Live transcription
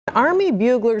Army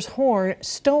bugler's horn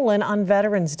stolen on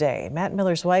Veterans Day. Matt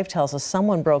Miller's wife tells us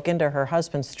someone broke into her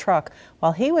husband's truck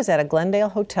while he was at a Glendale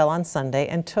hotel on Sunday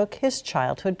and took his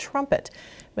childhood trumpet.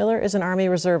 Miller is an Army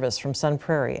reservist from Sun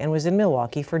Prairie and was in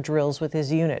Milwaukee for drills with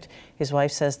his unit. His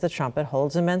wife says the trumpet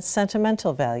holds immense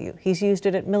sentimental value. He's used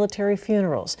it at military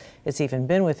funerals. It's even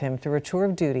been with him through a tour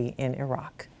of duty in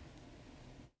Iraq.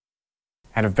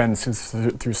 And I've been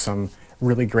through some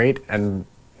really great and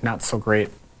not so great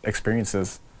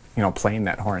experiences, playing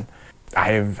that horn.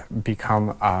 I've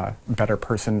become a better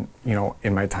person,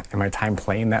 in my time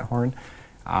playing that horn,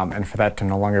 and for that to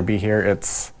no longer be here,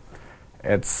 it's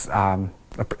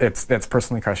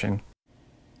personally crushing.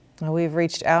 We've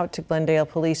reached out to Glendale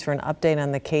police for an update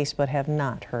on the case, but have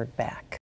not heard back.